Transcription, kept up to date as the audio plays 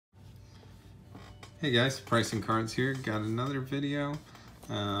Hey guys, Pricing Cards here. Got another video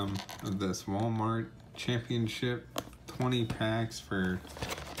of this Walmart Championship 20 packs for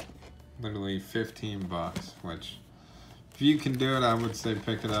literally 15 bucks, which if you can do it, I would say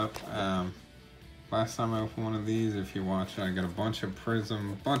pick it up. Last time I opened one of these, if you watch, I got a bunch of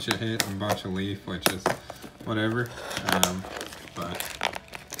Prism, a bunch of Hit, and a bunch of Leaf, which is whatever. But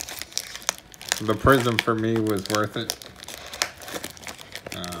the Prism for me was worth it.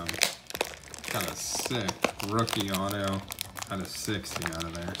 Got a sick rookie auto out of 60 out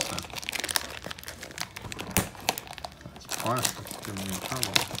of there, so that's plastic, giving me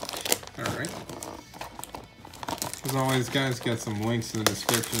trouble. Alright. As always, guys, got some links in the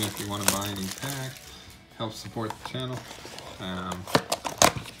description if you want to buy any pack. Help support the channel.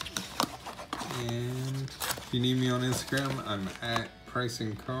 And if you need me on Instagram, I'm at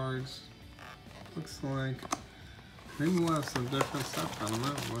Pricing Cards. Looks like maybe we'll have some different stuff. I don't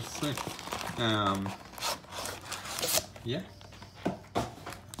know. Let's see. Yeah,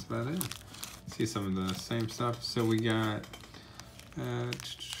 that's about it. See some of the same stuff. So we got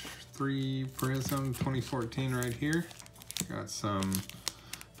 3 Prism 2014 right here. Got some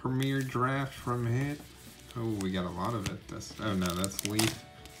Premier Draft from Hit. Oh, we got a lot of it. Oh no, that's Leaf.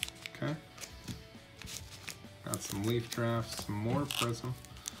 Okay. Got some Leaf drafts, some more Prism.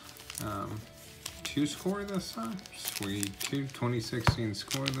 2 score this time. Sweet. 2 2016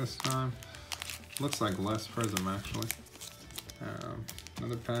 score this time. Looks like less Prism actually.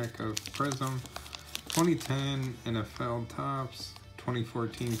 Another pack of Prism. 2010 NFL Tops.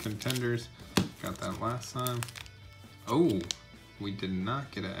 2014 Contenders. Got that last time. Oh, we did not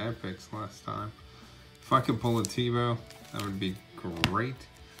get an Epics last time. If I could pull a Tebow, that would be great.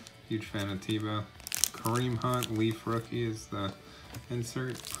 Huge fan of Tebow. Kareem Hunt, Leaf Rookie is the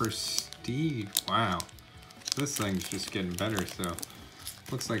insert. Prestige. Wow. This thing's just getting better, so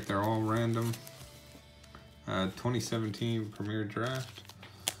looks like they're all random. 2017 Premier Draft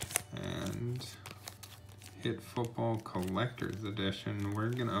and Hit Football Collector's Edition. We're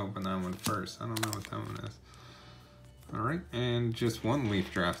gonna open that one first. I don't know what that one is. Alright, and just 1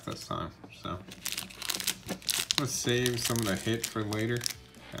 Leaf draft this time. So let's save some of the Hit for later.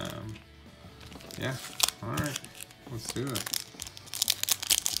 Yeah, alright, let's do this.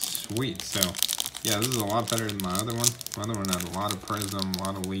 Sweet, so yeah, this is a lot better than my other one. My other one had a lot of Prism, a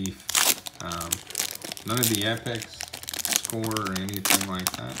lot of Leaf. None of the Epics score or anything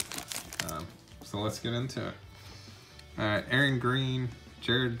like that. So let's get into it. Aaron Green,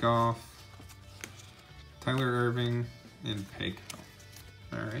 Jared Goff, Tyler Irving, and Payco.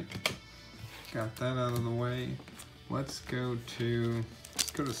 Alright, got that out of the way. Let's go to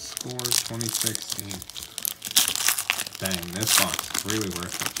Score 2016. Dang, this box is really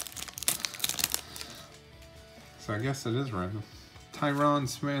worth it. So I guess it is random. Tyron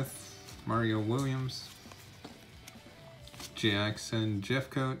Smith, Mario Williams, Jackson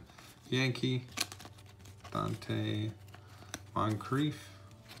Jeffcoat, Yankee, Dante Moncrief,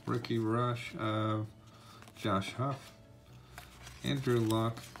 Rookie Rush of Josh Huff, Andrew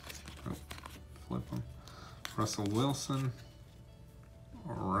Luck, flip him, Russell Wilson,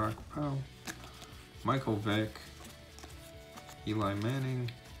 Rock Poe, Michael Vick, Eli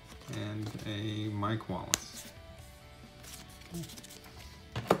Manning, and a Mike Wallace.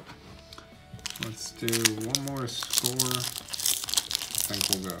 Let's do one more score. I think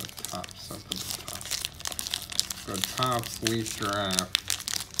we'll go Tops up at the top. Go Tops, Leaf Draft.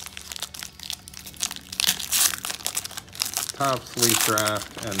 Tops, Leaf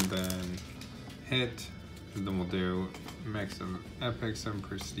Draft, and then Hit. And then we'll do a mix of Epics and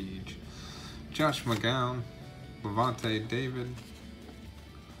Prestige. Josh McGowan, Levante David,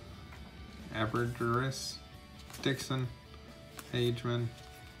 Aberderis, Dixon, Hageman.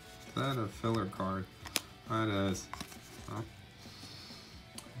 Is that a filler card? That is. Oh.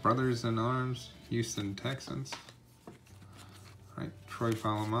 Brothers in Arms, Houston Texans. All right, Troy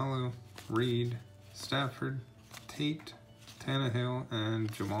Polamalu, Reed, Stafford, Tate, Tannehill,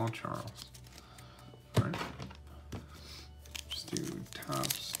 and Jamal Charles. All right. Just do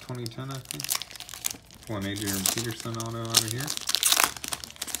Tops 2010, I think. One Adrian Peterson auto out of here.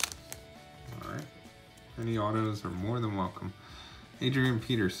 All right. Any autos are more than welcome. Adrian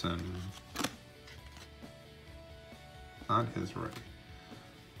Peterson. Not his rookie.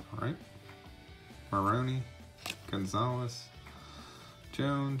 All right. Maroney, Gonzalez,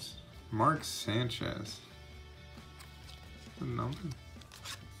 Jones, Mark Sanchez. The number.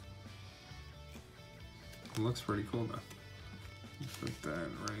 Looks pretty cool though. Put that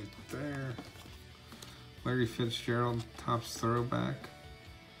right there. Larry Fitzgerald, Tops throwback.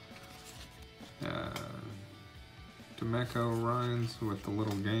 Demeco Ryans with the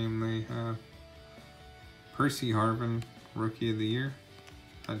little game they have. Percy Harvin, Rookie of the Year.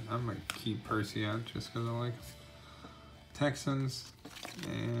 I'm going to keep Percy out just because I like him. Texans,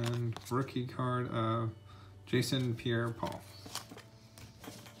 and rookie card of Jason Pierre-Paul.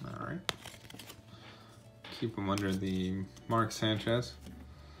 All right. Keep him under the Mark Sanchez,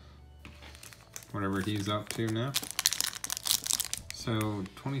 whatever he's up to now. So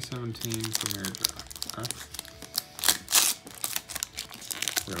 2017 Premier Draft. Okay.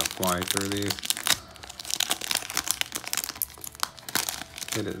 We're gonna fly through these.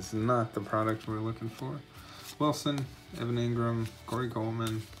 It is not the product we're looking for. Wilson, Evan Ingram, Corey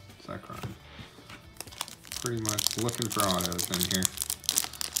Coleman, Zach Ryan. Pretty much looking for autos in here.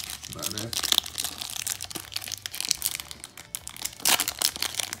 About it.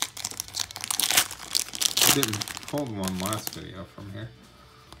 I didn't pull one last video from here.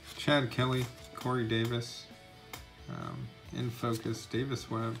 Chad Kelly, Corey Davis, In Focus, Davis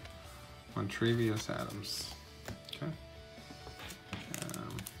Webb, Montrevious Adams. Okay.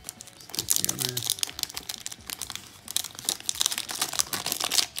 Stick together.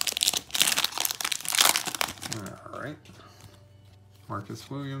 All right. Marcus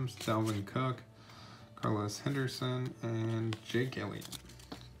Williams, Dalvin Cook, Carlos Henderson, and Jake Elliott.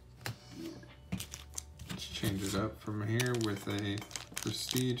 Let's change it up from here with a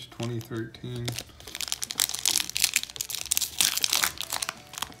Prestige 2013.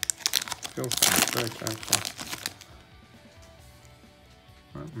 Feels kind of thick, actually.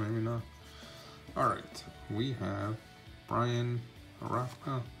 Well, maybe not. All right, we have Brian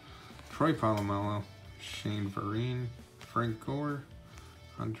Arafka, Troy Polamalu, Shane Vereen, Frank Gore,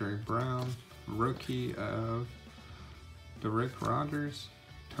 Andre Brown, rookie of Derek Rogers,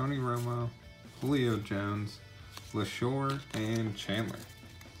 Tony Romo, Julio Jones, LaShore, and Chandler.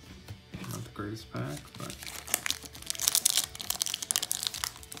 Not the greatest pack, but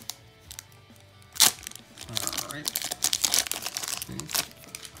all right. Let's see.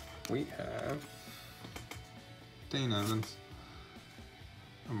 We have Dane Evans,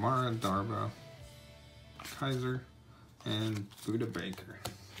 Amara Darboh, Kaiser, and Buda Baker.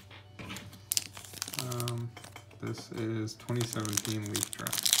 This is 2017 Leaf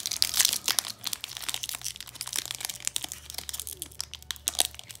Draft.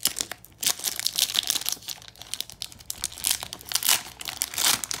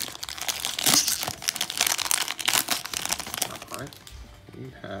 All right, we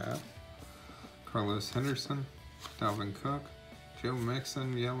have Carlos Henderson, Dalvin Cook, Joe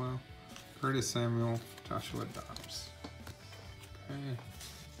Mixon, yellow, Curtis Samuel, Joshua Dobbs. Okay.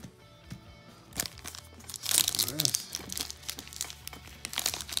 This.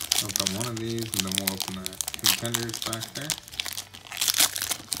 Open one of these, and then we'll open the contenders back there.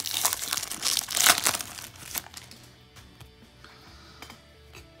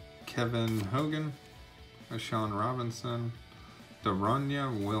 Kevin Hogan, Sean Robinson,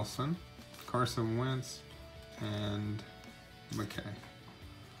 Daronya Wilson, Carson Wentz, and McKay. I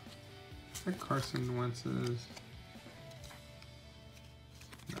think Carson Wentz is...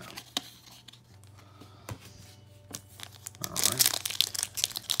 No. Alright.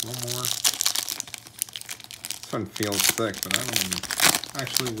 One more. This one feels thick, but I don't even...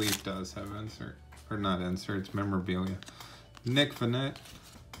 Actually, Leaf does have insert. Or not inserts, memorabilia. Nick Vannett,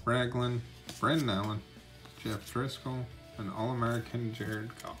 Ragland, Brendan Allen, Jeff Driscoll, and All-American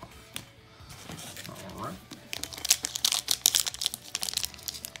Jared Goff. Alright.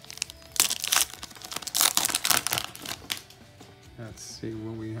 Let's see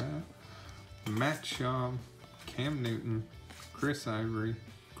what we have. Matt Schaub, Cam Newton, Chris Ivory,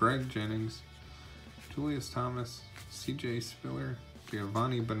 Greg Jennings, Julius Thomas, CJ Spiller,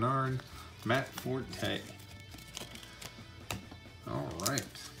 Giovanni Bernard, Matt Forte. Alright.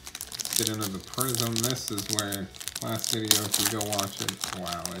 Let's get into the Prism. This is where last video, if you go watch it,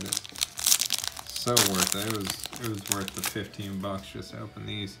 wow, it is so worth it. It was worth the 15 bucks just to open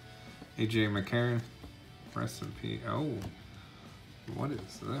these. AJ McCarron, recipe. Oh. What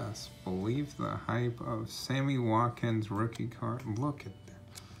is this? Believe the hype of Sammy Watkins rookie card. Look at that.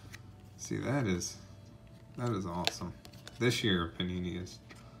 See, that is awesome. This year Panini is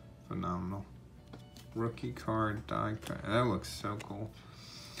phenomenal. Rookie card die cut. That looks so cool.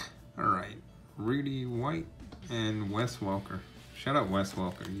 Alright. Rudy White and Wes Welker. Shout out Wes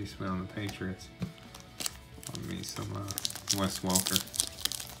Welker. He used to be on the Patriots. Love me some Wes Welker.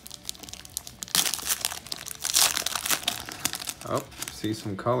 Oh, see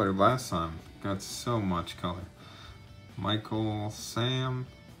some color last time. Got so much color. Michael Sam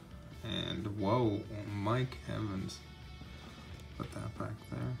and whoa, Mike Evans. Put that back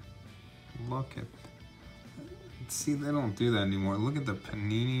there. Look at, see, they don't do that anymore. Look at the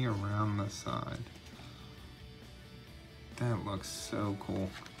panini around the side. That looks so cool.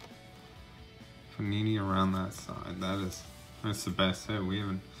 Panini around that side. That's the best hit. We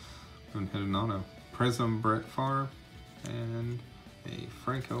haven't hit an auto. Prism Brett Favre and a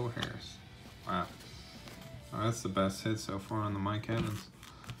Franco Harris. Wow. That's the best hit so far on the Mike Evans.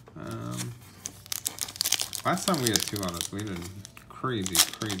 Last time we had 2 autos, we did crazy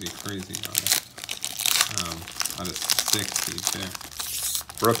auto. Out of 60 too.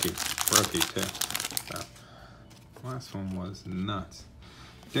 Rookie too. So, last one was nuts.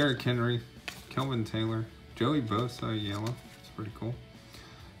 Derrick Henry, Kelvin Taylor, Joey Bosa yellow. It's pretty cool.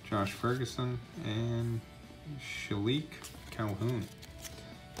 Josh Ferguson and Shalik Calhoun.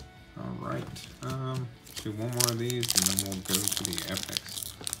 All right. Do one more of these and then we'll go to the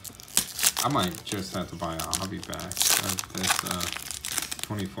epics. I might just have to buy a hobby pack of this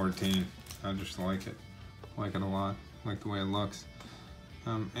 2014. I just like it. Like it a lot. Like the way it looks.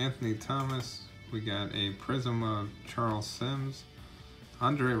 Anthony Thomas. We got a Prism of Charles Sims,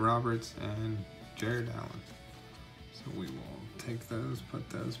 Andre Roberts, and Jared Allen. So we will take those, put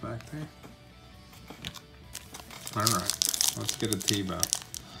those back there. All right, let's get a T-bow.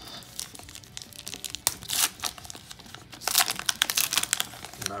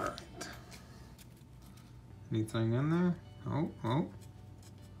 All right. Anything in there? Oh.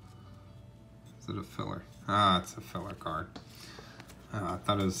 Is it a filler? Ah, it's a filler card. I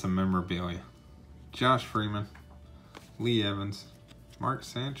thought it was some memorabilia. Josh Freeman, Lee Evans, Mark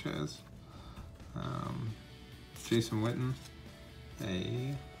Sanchez, Jason Witten,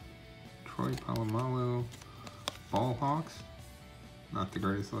 a Troy Polamalu, Ball Hawks. Not the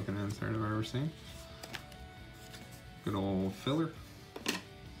greatest looking insert I've ever seen. Good old filler.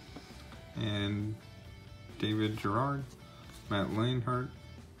 And David Gerard, Matt Lanehart,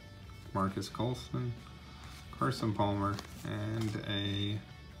 Marcus Colston, Carson Palmer, and a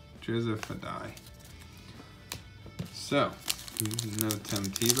Joseph Adai. So, no Tim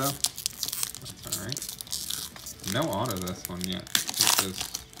Tebow. That's alright. No auto this one yet, which is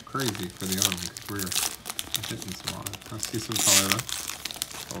crazy for the other one because we're hitting some auto. Let's see some color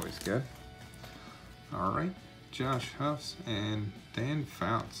though. Always good. Alright. Josh Huffs and Dan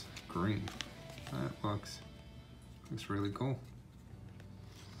Fouts, green. That looks really cool.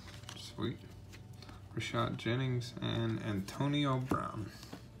 Sweet. Rashad Jennings and Antonio Brown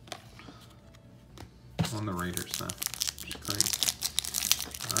on the Raiders now. Which is great.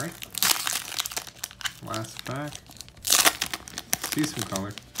 Alright. Last pack. Decent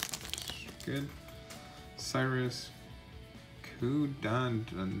color. Good. Cyrus Kudan.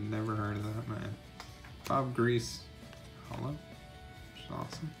 Never heard of that man. Bob Grease. Hello. Which is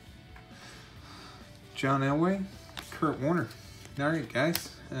awesome. John Elway. Kurt Warner. Alright guys.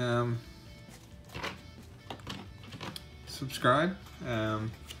 Subscribe.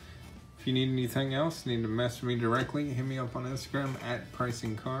 If you need anything else, need to message me directly, hit me up on Instagram at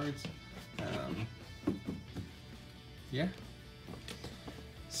Pricing Cards. Yeah.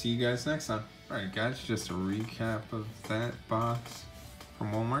 See you guys next time. Alright guys, just a recap of that box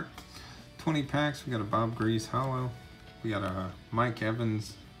from Walmart. 20 packs, we got a Bob Grease Hollow. We got a Mike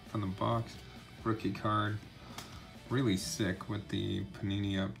Evans from the box. Rookie card. Really sick with the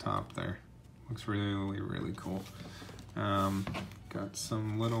panini up top there. Looks really cool. Got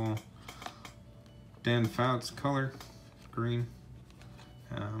some little Dan Fouts color, green.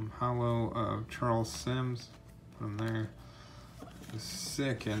 Hollow of Charles Sims, put him there. A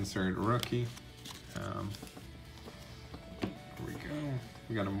sick insert rookie. Here we go.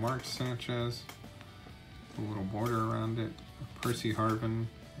 We got a Mark Sanchez, a little border around it. Percy Harvin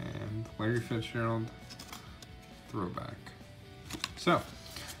and Larry Fitzgerald throwback. So,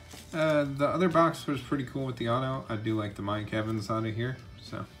 the other box was pretty cool with the auto. I do like the Mike Evans out of here.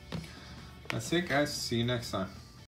 So, that's it guys. See you next time.